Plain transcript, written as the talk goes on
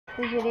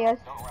These videos.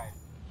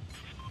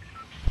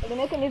 Are they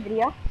making a new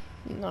video?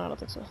 No, I don't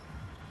think so.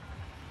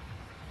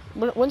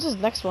 When's his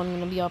next one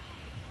gonna be up?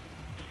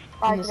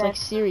 In this like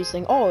series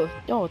thing. Oh,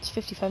 it's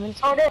 55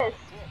 minutes. Oh, it is.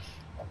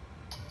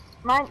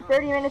 Mine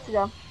 30 minutes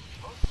ago.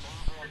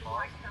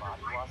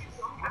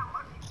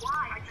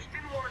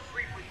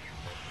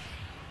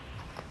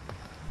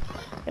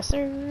 Yes,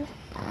 sir.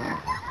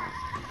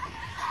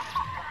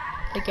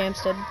 Like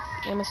Amstead.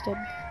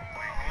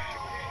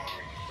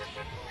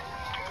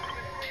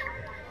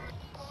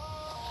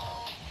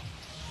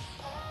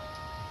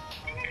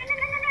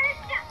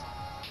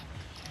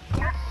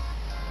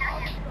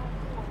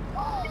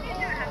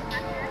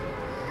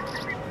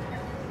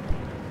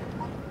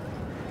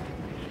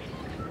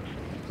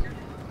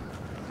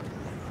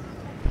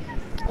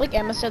 Like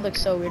Amstead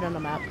looks so weird on the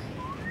map.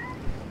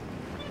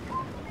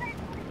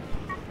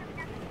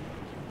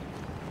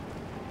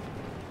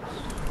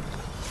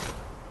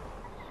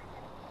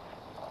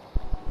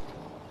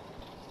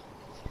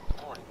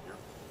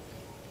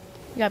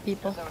 You got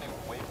people. Do you guys have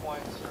any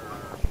waypoints or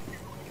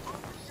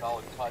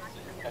solid cuts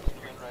that you're catching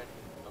them in right?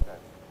 Okay.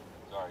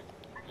 Sorry.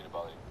 Didn't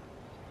bother you.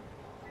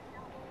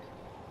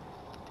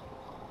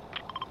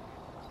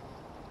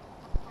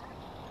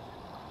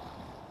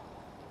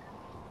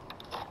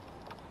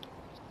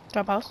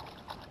 Drop house.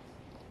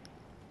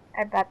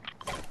 I bet.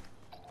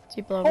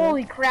 People over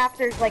Holy crap,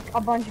 there's like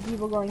a bunch of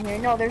people going here.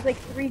 No, there's like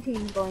 3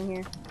 teams going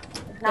here.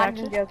 I'm not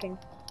even joking.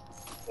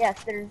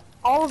 Yes,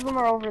 all of them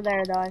are over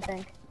there though, I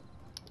think.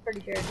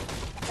 Pretty sure.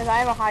 Because I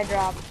have a high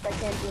drop, so I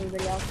can't see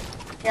anybody else.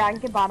 Yeah, I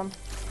can get bottom.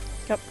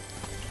 Yep.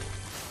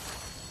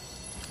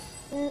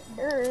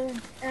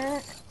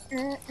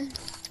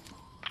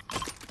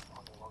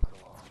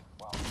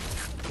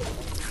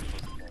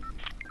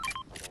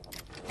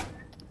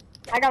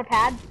 I got a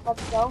pad.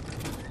 Let's go.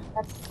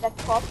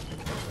 That's clutch.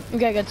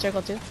 Okay, good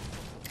circle too.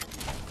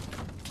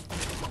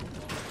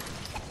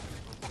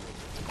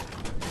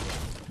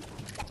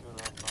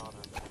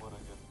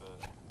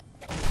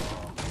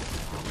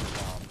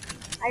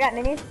 I got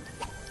minis.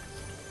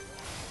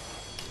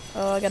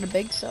 Oh, I got a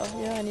big, so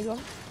yeah, I need one.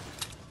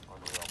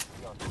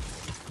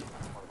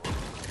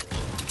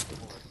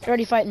 You're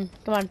already fighting.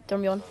 Come on, throw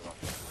me one.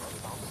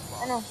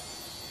 I know.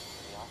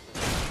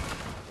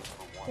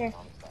 Here.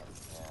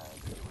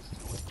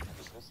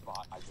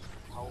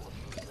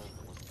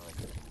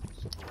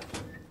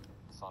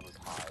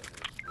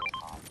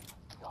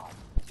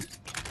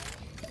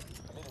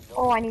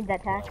 Oh, I need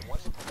that tack.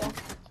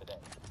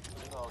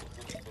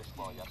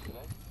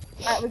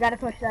 Alright, we gotta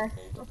push that.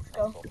 Let's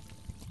go.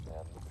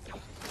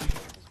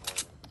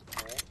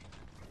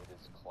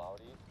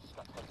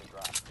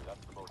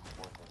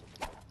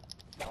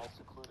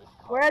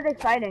 Where are they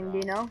fighting, do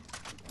you know?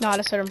 No, I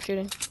just heard them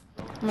shooting.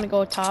 I'm gonna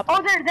go top.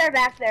 Oh, they're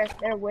back there.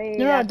 They're way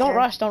No, don't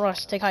there.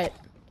 rush. Take height.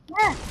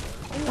 Yeah.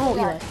 Oh,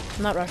 Eli.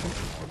 I'm not rushing.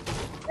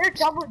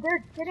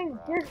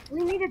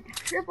 We need a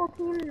triple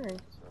team this.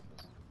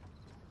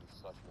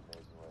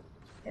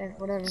 Yeah,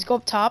 whatever. Just go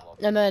up top,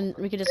 and then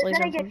we can just laser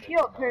Then them. I get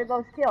shield for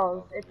those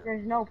kills.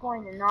 There's no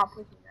point in not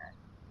pushing that.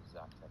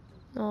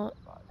 No,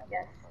 I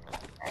guess.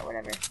 Alright,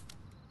 whatever.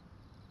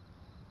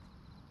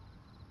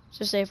 it's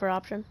a safer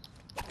option.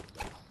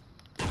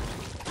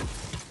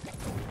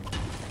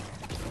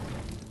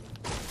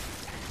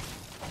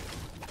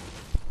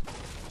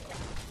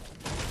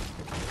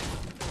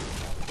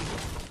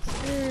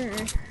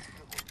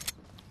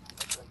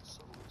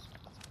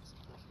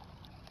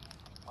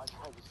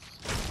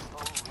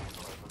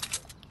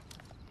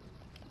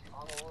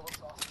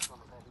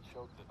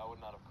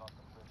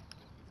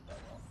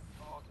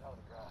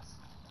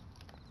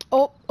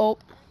 Oh.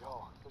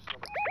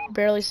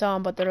 Barely saw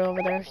him, but they're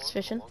over there. He's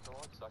fishing.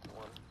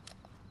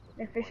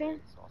 They're fishing?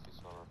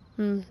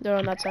 They're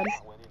on that side.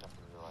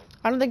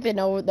 I don't think they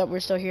know that we're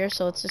still here,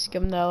 so let's just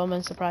give them the element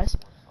of surprise.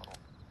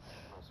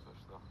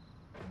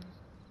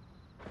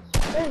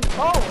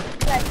 Oh,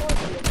 I told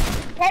you.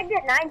 Tagged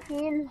at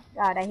 19.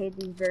 God, I hate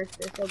these bursts.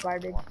 They're so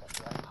garbage.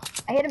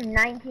 I hit him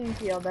 19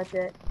 field, that's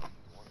it.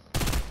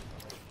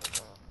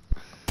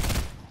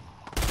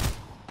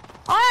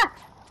 Ah!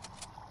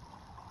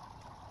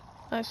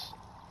 Nice.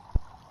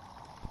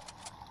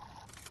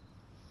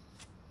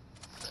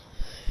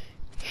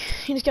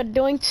 He just got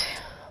doinked.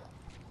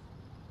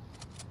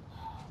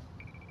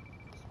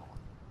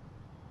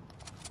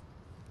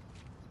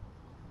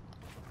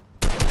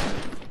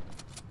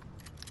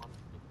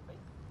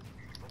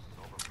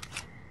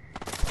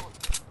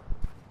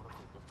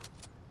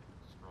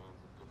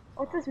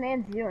 What's this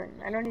man doing?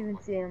 I don't even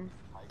see him.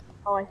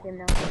 Oh, I see him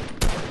now.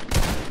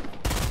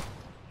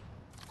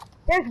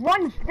 There's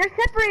one. They're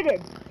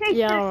separated. Chase,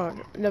 Yeah,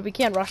 no, we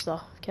can't rush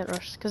though. Can't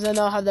rush, because then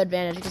they'll have the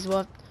advantage. Because we'll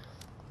have...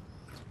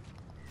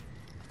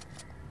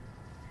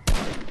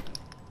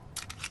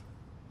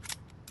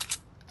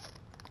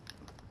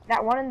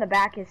 That one in the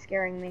back is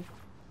scaring me.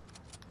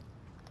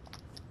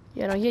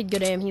 Yeah, no, he had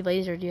good aim. He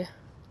lasered you.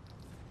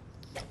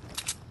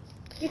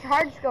 He's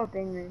hard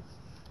scoping me.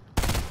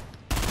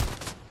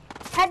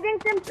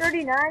 Headington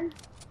 39.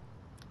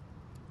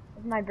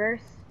 With my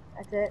burst.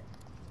 That's it.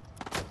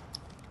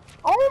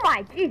 Oh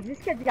my jeez, this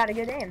kid's got a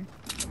good aim.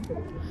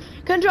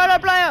 Controller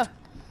player!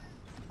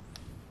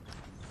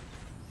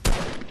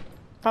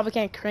 Probably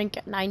can't crank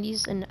at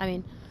 90s, and I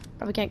mean,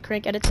 probably can't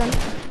crank edits on.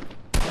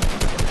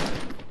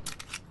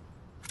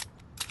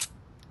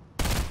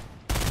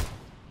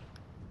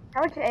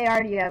 How much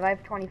AR do you have? I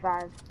have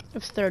 25.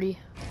 It's 30.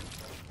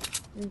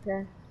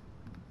 Okay.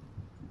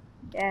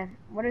 Yeah,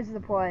 what is the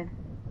point?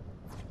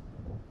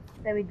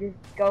 That we just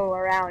go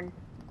around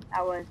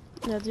that way.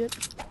 That's it.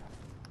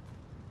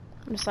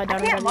 I'm gonna slide I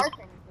down can't and mark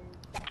anything.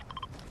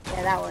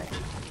 Yeah, that way.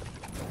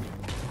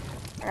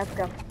 Let's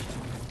go.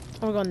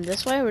 We're going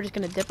this way, we're just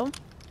gonna dip them.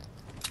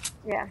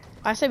 Yeah.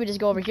 I say we just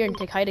go over here and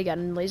take height again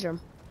and laser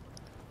them.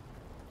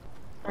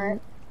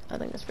 Alright. I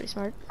think that's pretty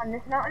smart. On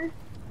this mountain?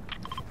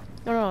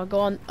 No, go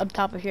on up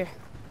top of here.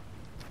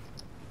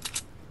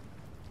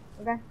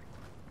 Okay.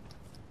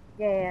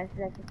 Yeah,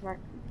 that's smart.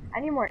 I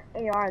need more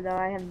AR though,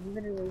 I have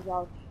literally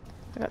zilch.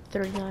 I got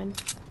 39.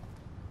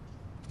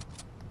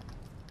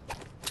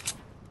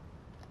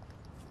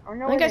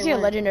 I think I see a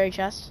legendary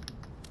chest.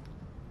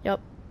 Yep.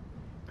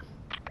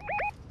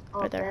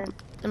 Oh, right there. okay.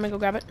 I'm gonna go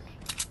grab it.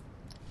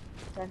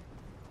 Okay.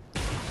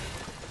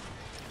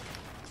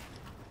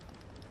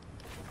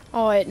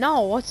 Oh wait,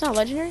 no, it's not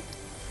legendary?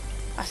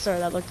 I swear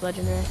that looked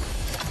legendary.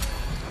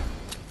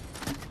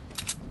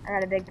 I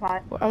got a big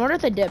pot. I wonder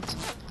if they dipped.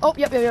 Oh,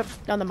 yep,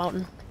 down the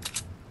mountain.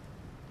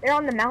 They're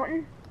on the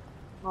mountain?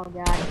 Oh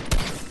god.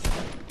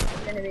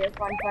 It's gonna be a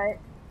fun fight.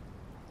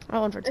 I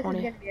went for This 20.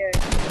 is gonna be a...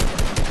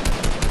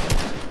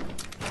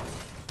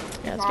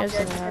 Yeah, let's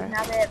get some AR.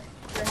 Now they have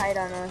super height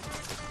on us.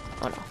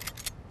 Oh no.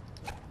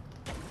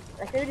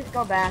 I think we just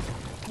go back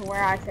to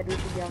where I said we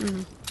should go.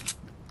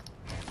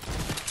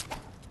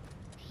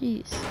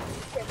 Jeez.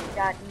 It's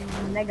got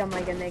mega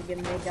height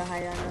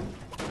on them.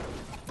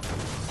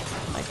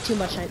 Like too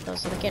much height though,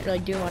 so they can't really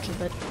do much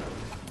with it.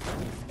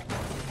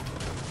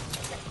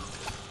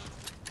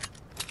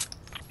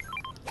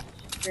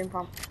 Green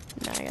pump.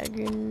 Now I got a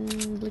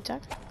green blue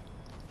tack.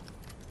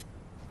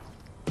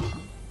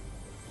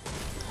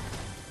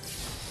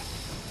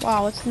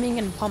 Wow, what's me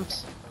getting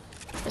pumped?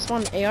 I just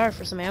want an AR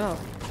for some ammo.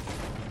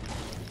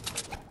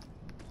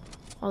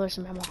 Oh, there's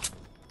some ammo.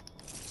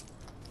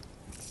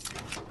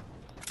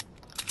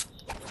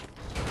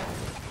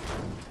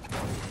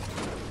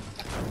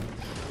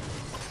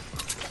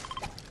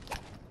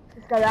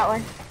 Let's go that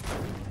way.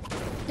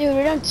 Dude,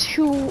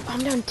 I'm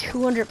down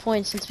 200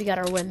 points since we got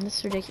our win. This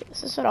is ridiculous.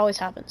 This is what always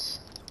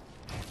happens.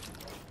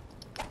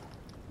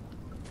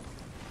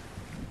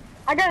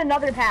 I got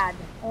another pad.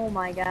 Oh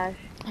my gosh.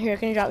 Here,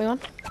 can you drop me one?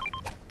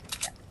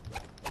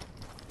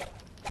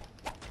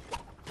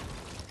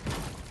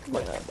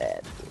 What not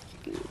bad.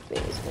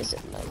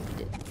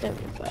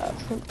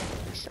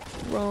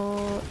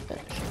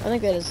 I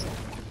think that is.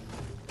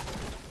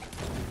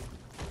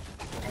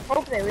 I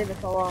hope they leave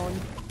us alone.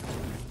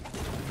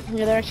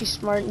 Yeah, they're actually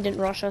smart and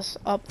didn't rush us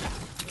up.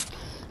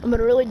 I'm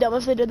gonna really dumb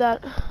if they did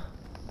that.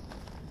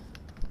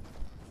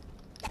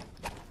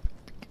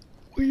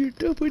 Are you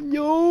dumping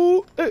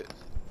yo?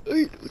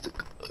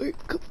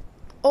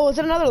 Oh, is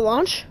it another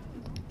launch?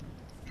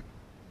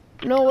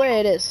 No way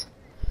it is.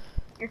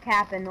 You're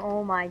capping.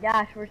 Oh my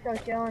gosh, we're so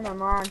chilling on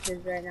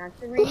launches right now.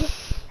 3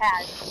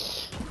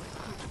 pads.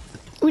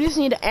 We just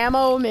need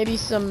ammo, maybe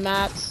some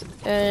mats,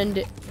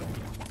 and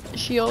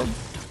shield.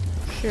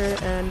 Sure,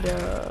 and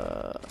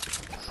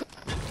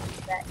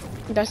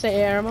did I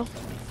say AR ammo?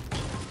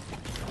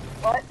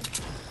 What?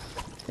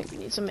 I think we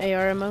need some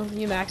AR ammo.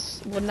 You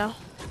max wood now?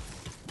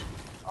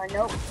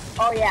 Nope.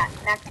 Oh yeah,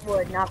 max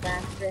wood, not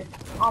max brick.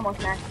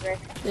 Almost max brick.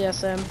 Yeah,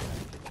 Sam.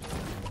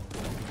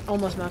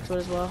 Almost max wood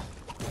as well.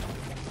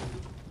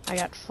 I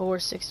got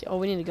 460. Oh,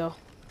 we need to go.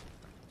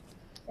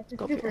 It's a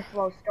Go super here.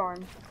 slow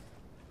storm.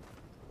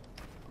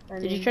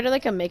 Did you try to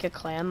like make a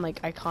clan like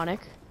iconic?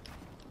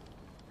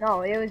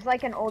 No, it was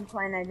like an old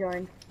clan I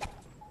joined.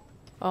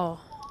 Oh.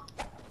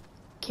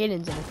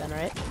 Caden's in it then,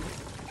 right?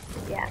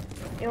 Yeah.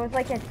 It was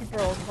like a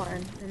super old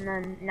clan, and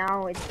then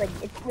now it's like,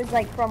 it was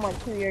like from like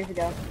 2 years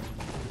ago.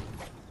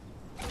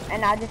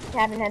 And I just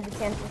haven't had the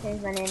chance to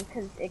change my name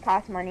because it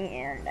costs money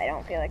and I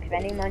don't feel like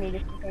spending money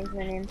just to change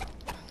my name.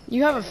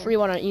 You have a free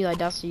one on Eli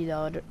Dusty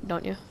though,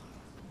 don't you?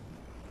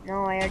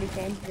 No, I already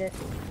changed it.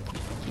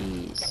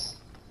 Jeez.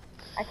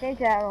 I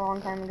changed that a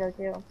long time ago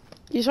too.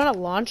 You just want to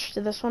launch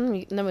to this one,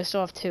 and then we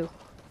still have 2.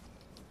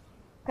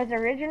 Because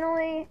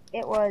originally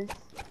it was,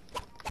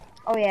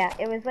 oh yeah,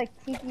 it was like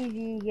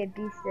TPV get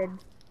beasted.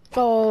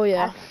 Oh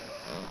yeah.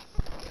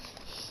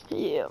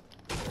 Yeah.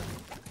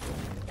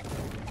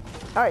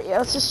 Alright, yeah,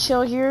 let's just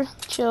chill here.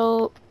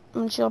 Chill,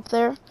 I'm gonna chill up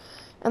there.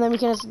 And then we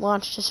can just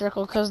launch to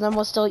circle, because then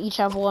we'll still each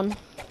have one.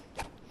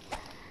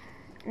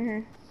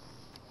 Mhm.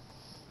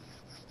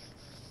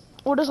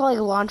 We'll just like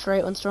launch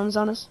right when storm's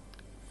on us.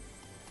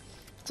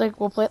 It's like,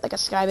 we'll play it like a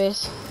sky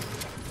base.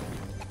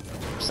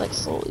 Just like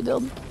slowly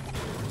build.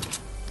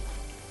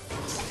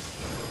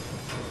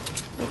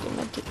 Make it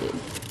meant to be.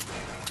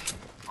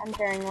 I'm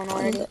carrying one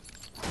already.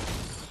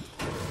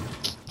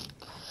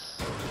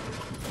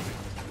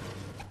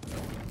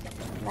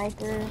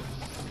 Sniper.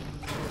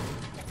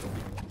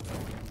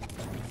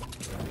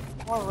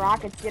 More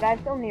rockets, dude. I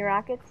have so many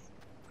rockets.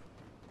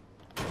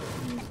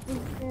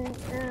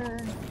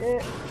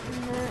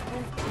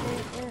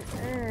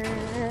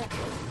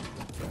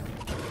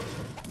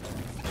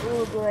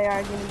 Ooh, blue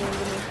AR, gimme.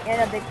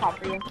 And a big pop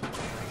for you.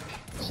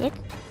 Sick.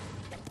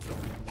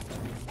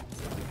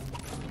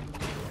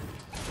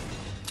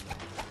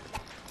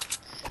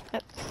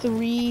 At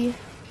 3,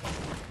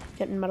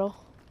 getting metal.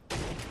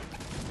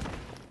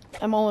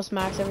 I'm almost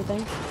max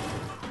everything.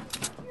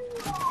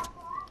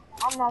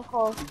 I'm not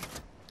close.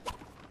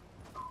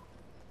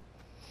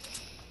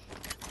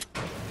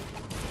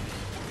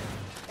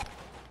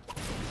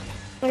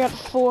 I got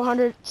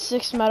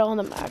 406 metal on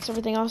the max,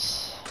 everything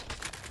else.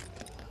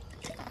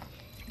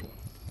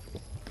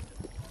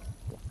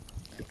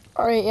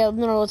 Alright, yeah,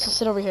 no, let's just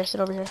sit over here,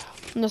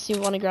 Unless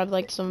you want to grab,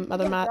 like, some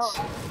other mats.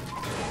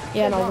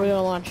 Yeah, no, we're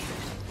gonna launch.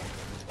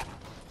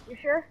 You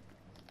sure?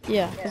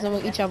 Yeah, because then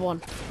we'll each have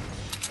one.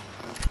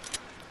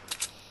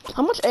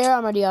 How much air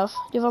armor do you have?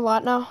 Do you have a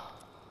lot now?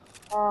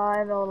 I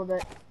have a little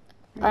bit.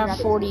 I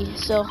have 40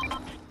 still.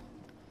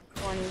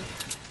 20.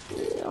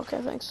 Yeah,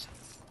 okay, thanks.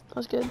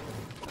 That's good.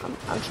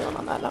 I'm chilling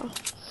on that now.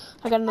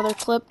 I got another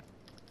clip.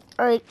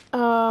 Alright,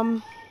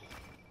 gonna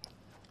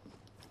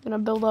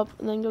build up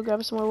and then go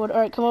grab some more wood.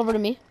 Alright, come over to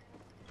me.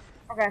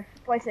 Okay,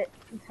 place it.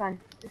 It's fine.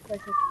 Just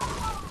place it.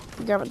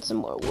 Grabbing some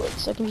more wood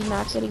so I can be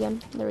maxed it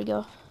again. There we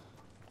go.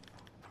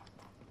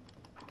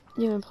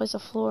 You even place a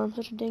floor. I'm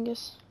such a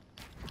dingus.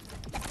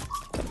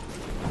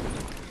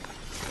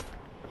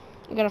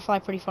 I gotta fly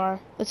pretty far.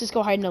 Let's just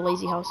go hide in a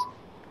lazy house.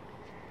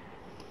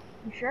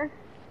 You sure?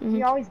 Mm-hmm.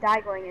 We always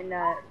die going in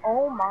the.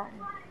 Oh my.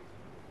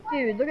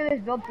 Dude, look at this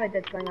build fight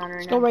that's going on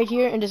right now. Go right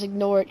here and just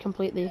ignore it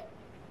completely.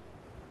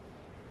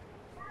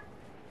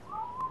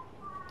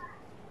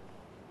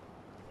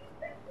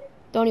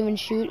 Don't even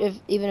shoot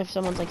even if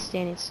someone's like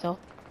standing still.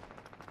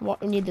 We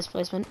need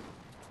displacement.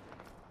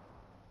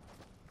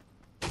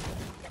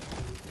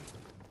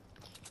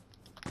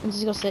 Let's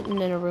just go sit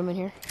in a room in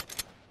here.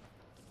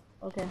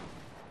 Okay.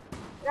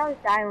 We always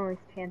die when we're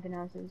camping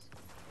houses.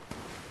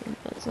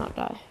 Let's not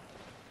die.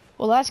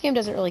 Well, last game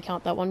doesn't really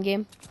count. That one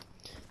game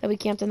that we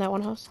camped in that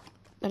one house,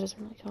 that doesn't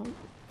really count.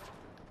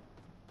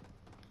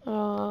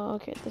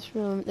 Okay, this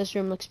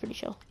room looks pretty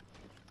chill.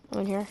 I'm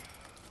in here.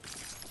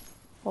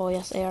 Oh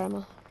yes, AR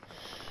ammo.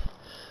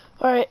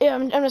 Alright, yeah,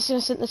 I'm just gonna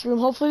sit in this room.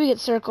 Hopefully we get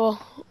circle.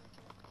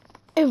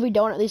 If we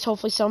don't, at least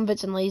hopefully some of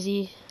it's in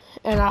lazy.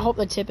 And I hope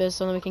the tip is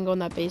so that we can go in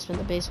that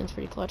basement. The basement's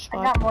pretty clutch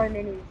spot. I got more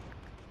minis.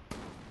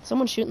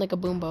 Someone's shooting like a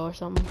boom bow or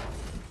something.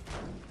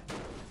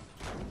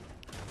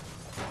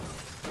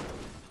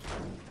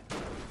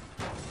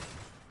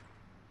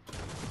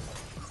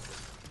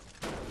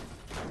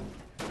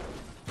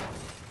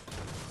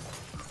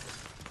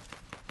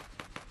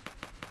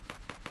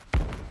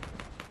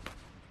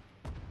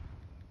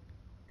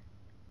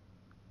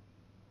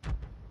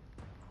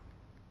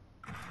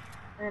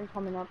 I'm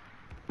coming up.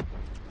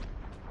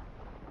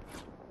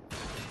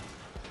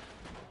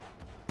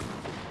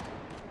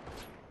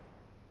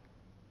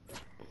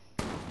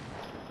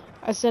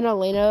 I sent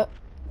Elena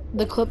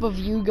the clip of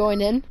you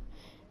going in,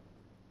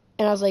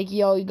 and I was like,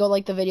 "Yo, you go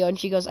like the video," and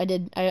she goes, "I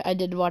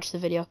did watch the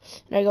video,"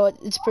 and I go,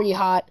 "It's pretty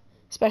hot,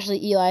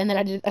 especially Eli," and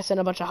then I sent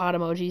a bunch of hot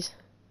emojis.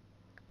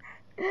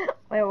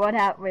 Wait, what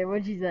happened? Wait,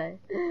 what'd you say?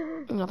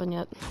 Nothing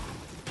yet.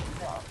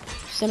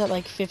 Sent it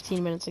like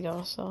 15 minutes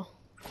ago, so.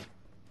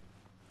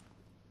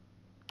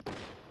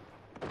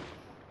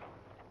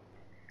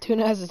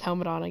 Tuna has his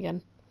helmet on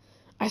again.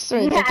 I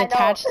swear it's like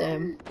attached to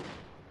him.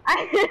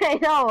 I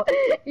know.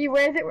 He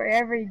wears it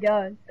wherever he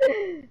goes.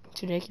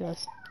 It's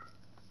ridiculous.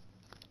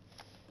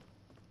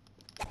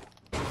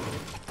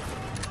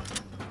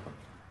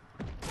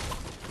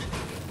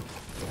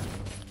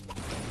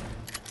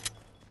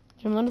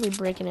 I'm literally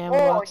breaking ammo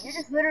boxes. You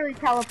just literally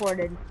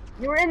teleported.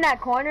 You were in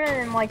that corner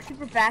and then, like,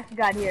 super fast you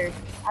got here.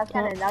 That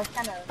was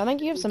kind of. I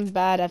think you have some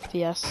bad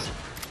FPS.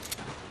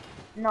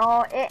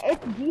 No,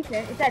 it's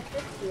decent. It's at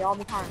 60 all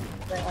the time,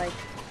 but like,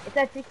 it's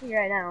at 60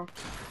 right now.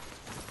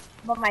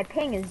 But my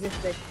ping is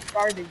just a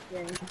garbage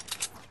thing.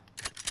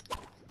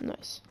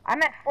 Nice.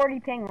 I'm at 40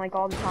 ping like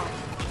all the time.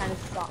 Kind of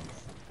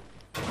sucks.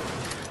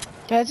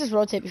 Okay, let's just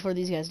rotate before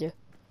these guys do.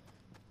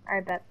 I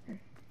bet.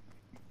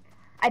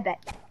 I bet.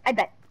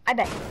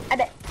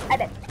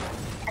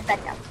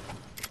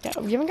 Yeah,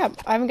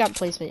 I haven't got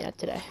placement yet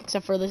today,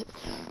 except for this,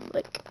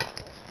 like,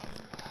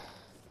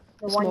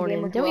 this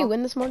morning. Didn't we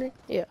win this morning?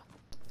 Yeah.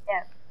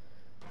 Yeah.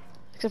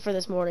 Except for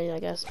this morning, I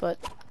guess, but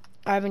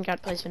I haven't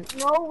got placement.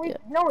 No,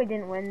 we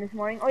didn't win this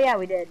morning. Oh yeah,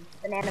 we did.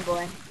 Banana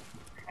boy.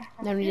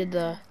 Then we did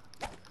the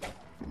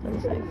other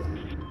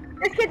thing.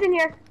 This kid's in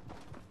here.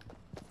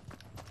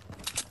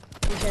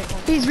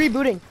 He's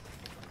rebooting.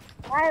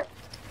 What?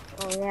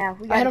 Oh yeah.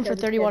 I hit him for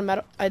 31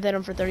 metal. I hit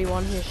him for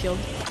 31. His shield.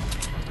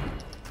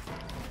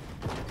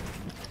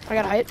 I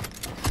got a hit.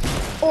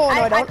 Oh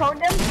no, I don't. I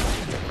coned him.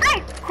 I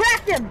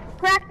cracked him.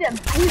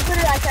 He's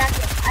literally, I cracked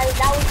him.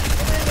 That was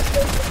literally the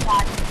first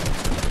shot.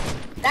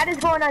 That is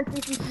going on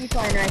CCC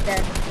plane right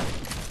there.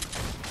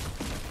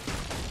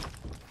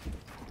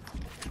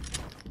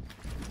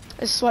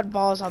 I sweat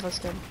balls off this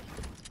kid.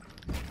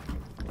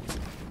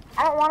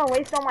 I don't want to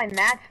waste all my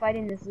mats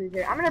fighting this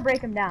loser. I'm gonna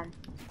break him down.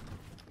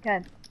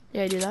 Okay.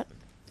 Yeah, do that.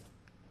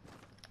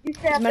 You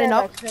stay up men there,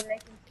 up? though, 'cause they're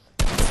making...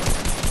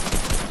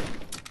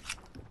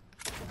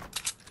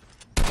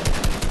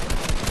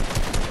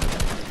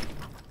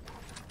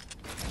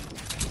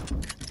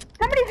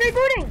 Somebody's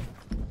rebooting!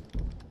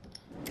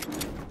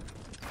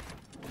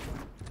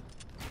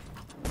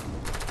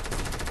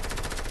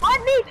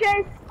 On me,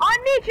 Chase!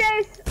 On me,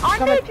 Chase! On me,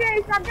 Coming.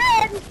 Chase! I'm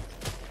dead!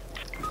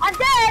 I'm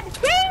dead!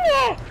 Dang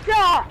it!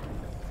 God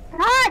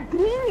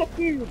dang it,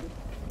 dude!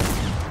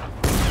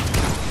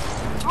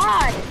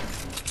 God!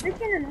 This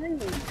can annoy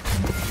me.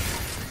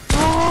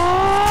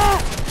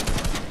 Ah!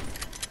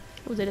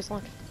 Oh, they just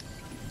launched.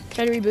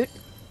 Try to reboot.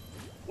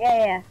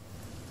 Yeah.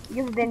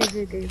 Give a Benny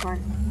Zuzu, fun.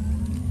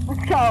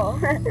 Let's go.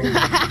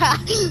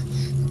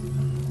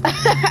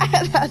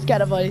 That's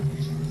kind of funny.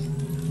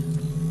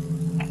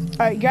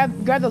 All right,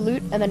 grab the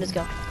loot and then just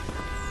go.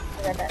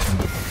 I got that.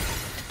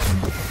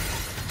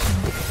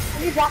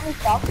 Can you drop me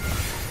stuff?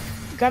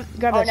 Grab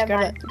Oh, this. never Grab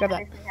mind. that. Grab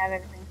that. I have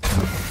everything.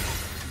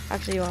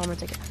 Actually, I'm gonna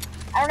take it.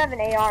 I don't have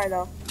an AR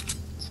though.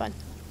 It's fine.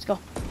 Let's go.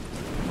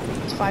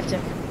 It's 5-2.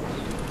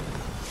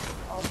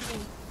 Oh,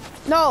 geez.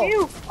 No.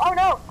 Ew. Oh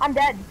no, I'm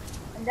dead.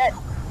 I'm dead.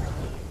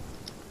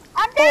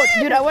 I'm Oh, dead.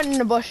 dude, I went in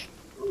the bush.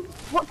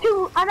 What,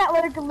 two? I'm at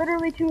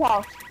literally 2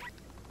 health.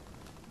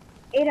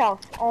 8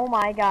 health. Oh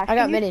my gosh. I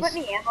got Can you minis.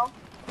 split me ammo?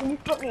 Can you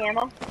split me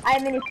ammo? I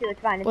have minis too. It's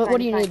fine. It's What fine.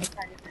 do you it's need?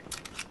 fine, it's fine,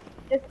 it's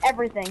fine. Just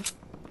everything.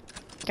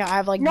 God, I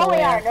have like No no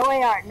AR, AR. no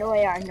AR, no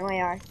AR, no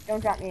AR. Don't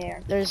drop me AR.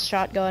 There's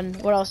shotgun.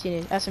 What else do you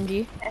need?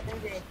 SMG.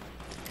 SMG.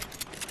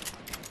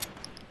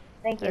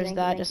 Thank you. There's thank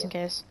that you, just in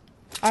thank you.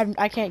 case.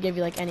 I can't give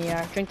you like any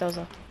AR. Drink those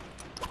though.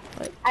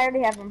 I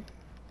already have them.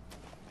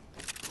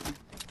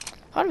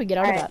 How do we get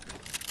out Alright. of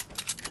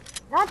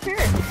that? Not sure.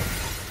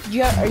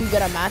 Are you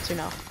good on mats or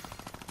no?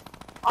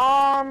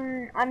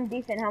 I'm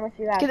decent. How much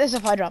do you have? Get this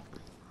supply drop.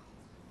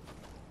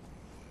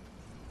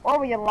 Oh,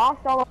 we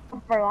lost all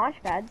of our launch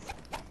pads.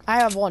 I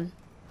have one.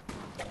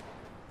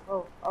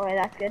 Oh, okay,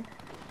 that's good.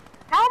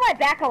 How am I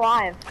back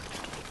alive?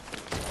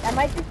 That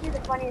might just be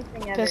the funniest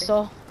thing ever.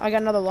 Pistol. I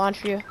got another launch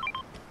for you.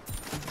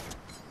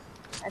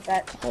 I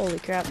bet. Holy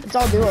crap. It's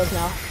all duos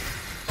now.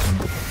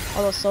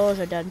 All those solos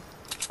are dead.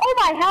 Oh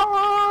my hell!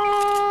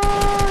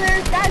 Oh,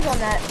 there's guys on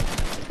that.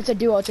 It's a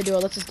duo.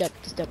 Let's just dip.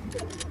 Just dip.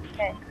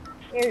 Okay.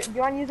 Here, do you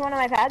want to use one of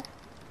my pads?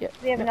 Yep.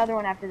 We have Yep. another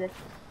one after this.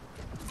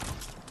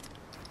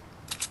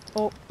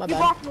 Oh, my You bad.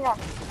 blocked me up.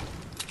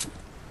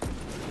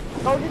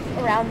 Go just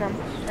around them,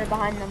 or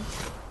behind them.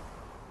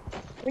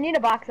 We need a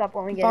box up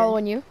when we get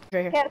Following you.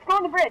 Right here. Okay, let's go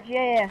on the bridge.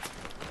 Yeah.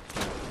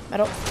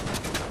 Metal.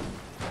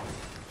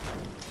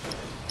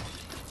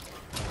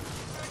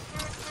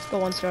 Go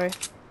one story.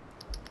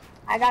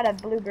 I got a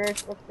blue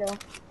burst. Let's go.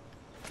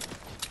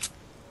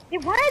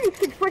 Dude, why are these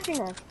kids pushing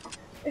us?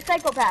 They're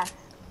psychopaths.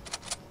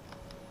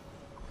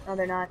 No,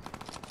 they're not.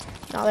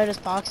 No, they're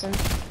just boxing.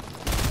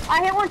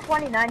 I hit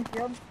 129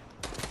 shield.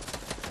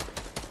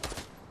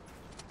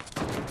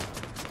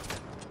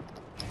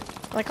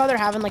 I like how they're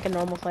having like a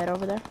normal fight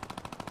over there.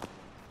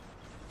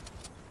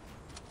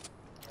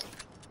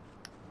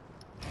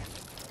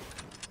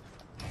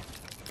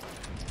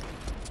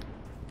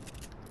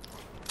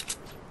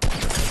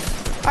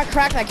 I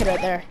cracked that kid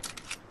right there.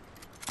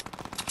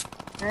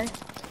 Nice.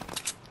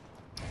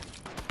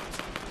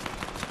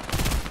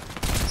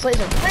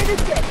 Laser. Play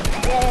this kid.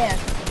 Yeah.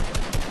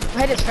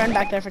 I hit his friend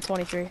back there for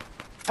 23.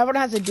 Everyone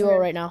has a duo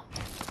right now.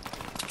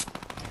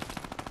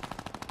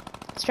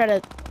 Let's try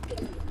to...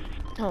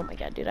 Oh my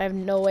god, dude, I have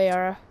no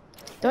AR.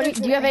 Do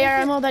you have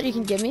AR ammo that you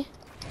can give me?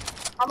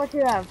 How much do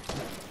you have?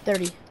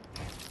 30.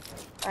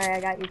 Alright, I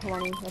got you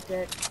 20. That's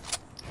it.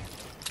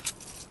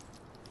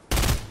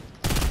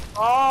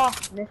 Oh,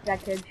 missed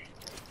that kid.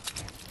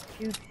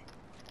 Shoot.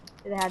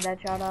 Should have had that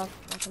shot off.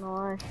 Not gonna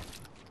lie.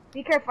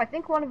 Be careful. I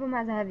think one of them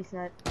has a heavy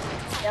snipe.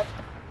 Yep.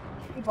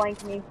 He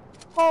blanked me.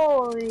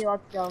 Holy,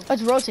 let's go.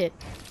 Let's rotate.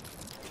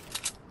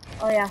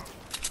 Oh yeah.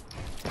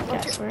 Yeah,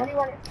 I swear. What do you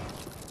want?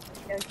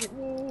 Don't shoot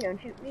me.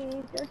 Don't shoot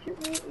me. Don't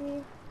shoot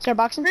me. Start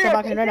boxing. Start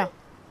boxing right now.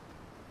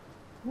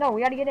 No,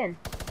 we gotta get in.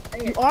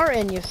 Right You are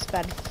in, you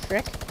sped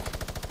frick.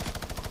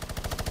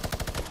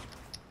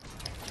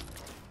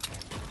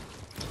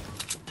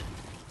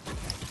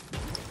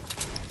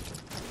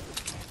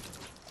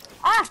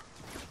 Ah!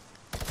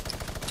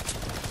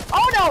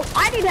 Oh no!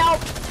 I need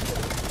help!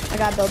 I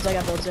got builds.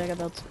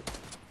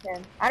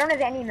 Okay. I don't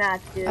have any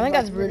mats, dude. I think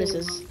that's really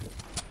Brutus's.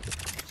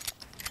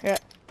 Here,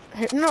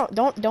 no,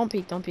 don't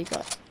peek.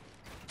 What?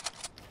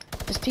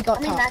 Just peek How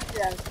up many top. mats do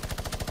you have?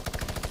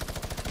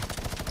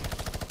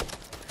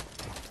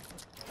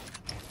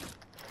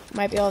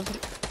 Might be able to.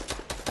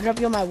 I'll drop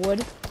you on my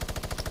wood.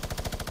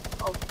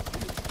 Oh,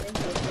 thank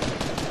you.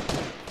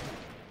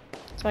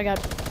 So I got.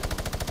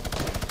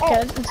 Oh,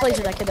 Okay, it's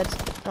laser that kid. That's.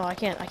 Oh, I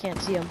can't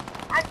see him.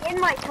 I'm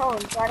in my cone,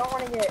 so I don't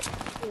want to get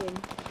seen.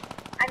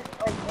 I'm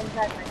like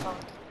inside my cone.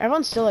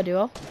 Everyone's still a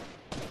duo.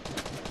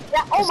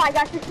 Yeah. Oh my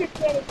gosh, this kid's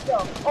standing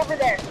still over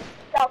there,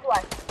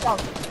 southwest,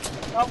 south.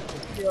 Oh,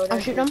 I'm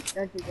shooting him.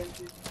 Don't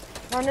shoot.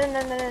 No.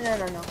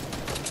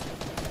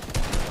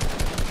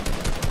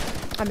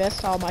 I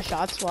missed all my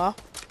shots. Wow.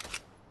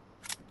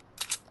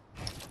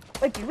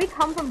 Wait, did we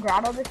come from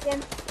Grotto this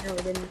game? No,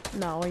 we didn't.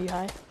 No, are you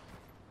high?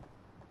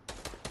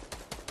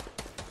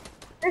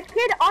 There's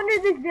kid under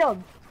this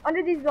build.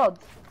 Under these builds.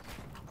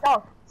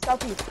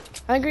 Southeast.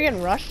 I think we're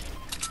getting rushed.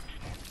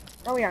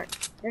 No, we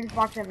aren't. They're just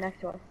boxing up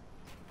next to us.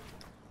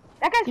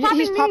 That guy's popping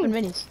He's minis. popping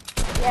minis.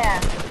 Yeah.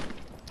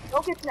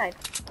 Don't get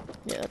sniped.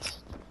 Yeah, that's...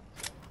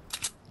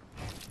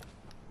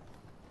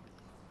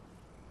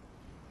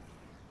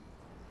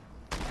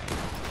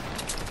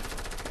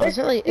 Oh,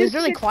 it was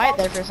really quiet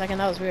there for a second.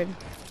 That was weird.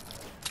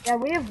 Yeah,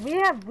 we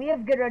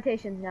have good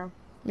rotations now.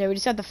 Yeah, we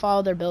just have to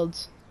follow their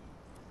builds.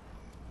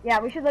 Yeah,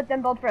 we should let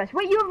them build for us.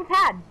 Wait, you have a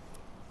pad.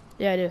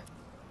 Yeah, I do.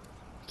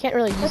 Can't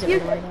really use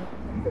it right now.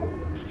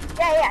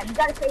 Yeah, you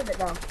gotta save it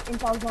though.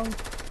 Intel zone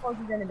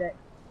closes in a bit.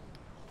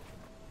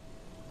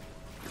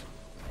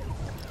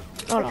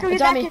 Oh no,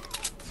 it's on me.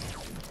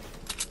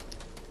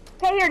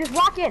 Okay, here, just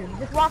walk in.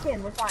 We're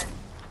fine.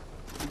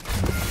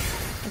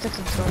 I took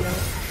some stone damage.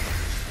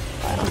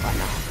 Alright, I'm fine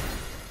now.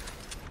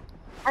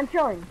 I'm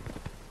chilling.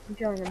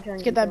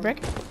 Get that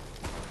brick.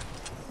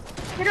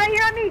 Get right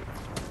here on me.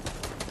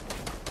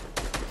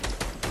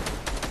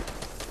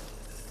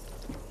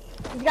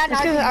 He's got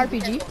Let's get an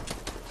RPG.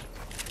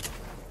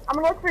 I'm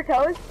gonna look for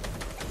toes.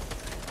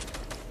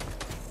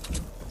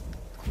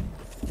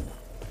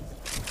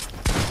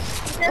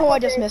 Oh, I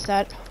just missed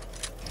that.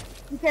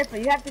 Be careful,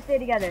 you have to stay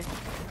together.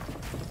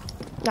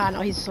 Nah,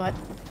 no, he's a sweat.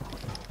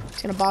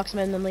 Just gonna box him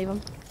in and then leave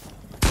him.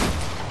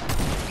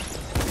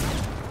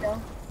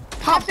 No.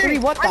 Top 3,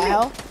 what the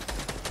hell?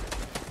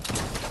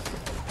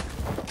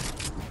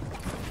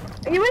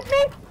 Are you with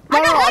me? No,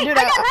 I got height! dude,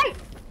 I got height!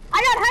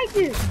 I got height,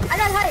 dude! I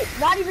got height!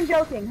 Not even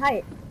joking,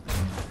 height.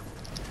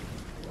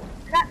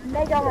 I got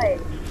mega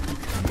height.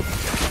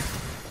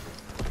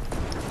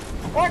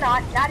 Or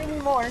not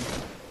anymore.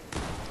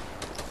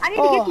 I need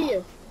to get to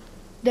you.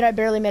 Did I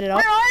barely made it up?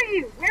 Where are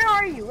you?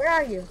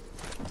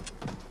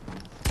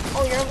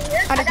 Oh, you're over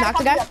here? I just knocked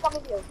the guy.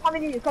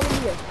 Coming to you.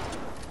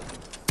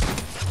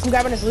 I'm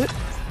grabbing his loot.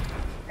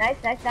 Nice.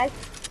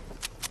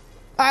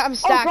 I'm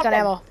stacked on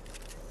ammo.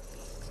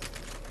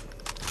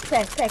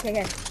 Okay. That's a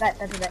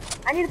bit.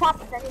 I need to pop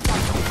this.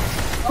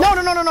 Oh.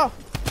 No.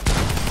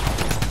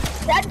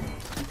 Dead?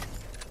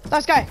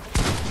 Last guy.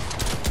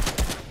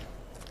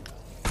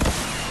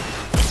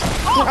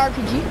 Oh. An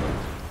RPG.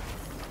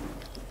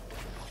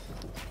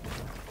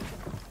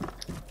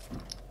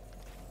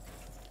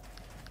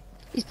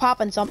 He's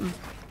popping something.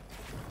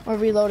 Or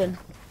reloading.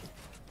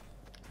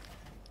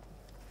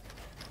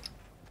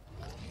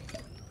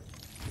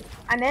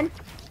 I'm in.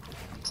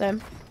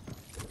 Same.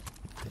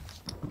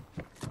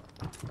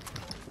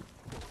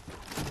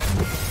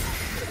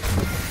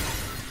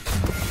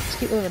 Just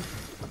keep moving.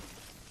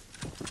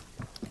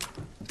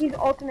 He's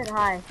ultimate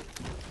high.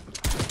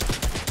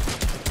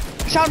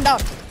 Shot him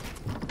down.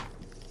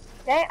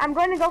 Okay, I'm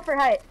going to go for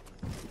height.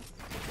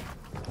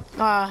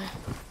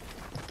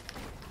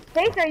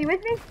 Face, are you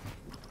with me?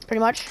 Pretty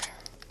much.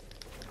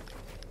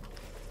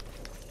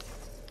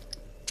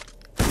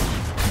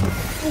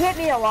 He hit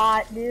me a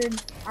lot, dude.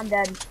 I'm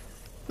dead.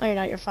 No, you're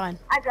not. You're fine.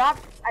 I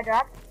dropped.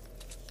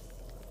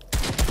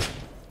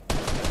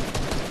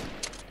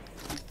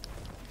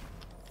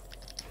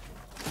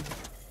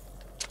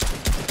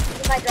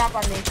 He might drop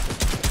on me.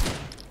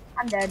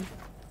 I'm dead.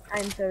 I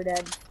am so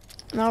dead.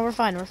 No, we're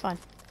fine. He's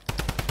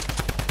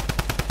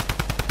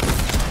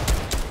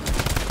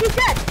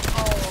dead!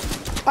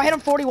 Oh. I hit him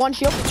 41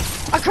 shield.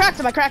 I cracked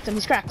him.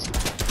 He's cracked.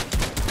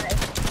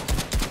 Nice.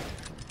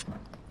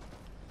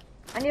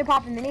 I need to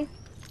pop a mini.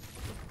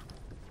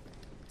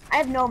 I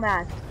have no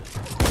mask.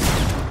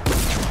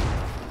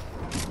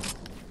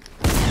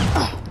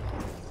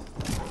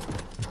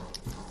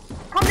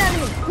 Come down to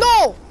me!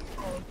 No!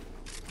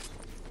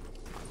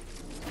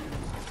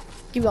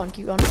 Keep going.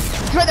 He's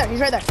right there.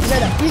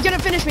 He's gonna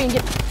finish me and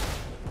get...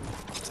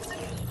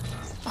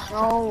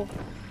 No.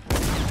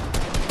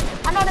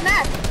 I'm on a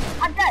mask.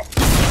 I'm dead.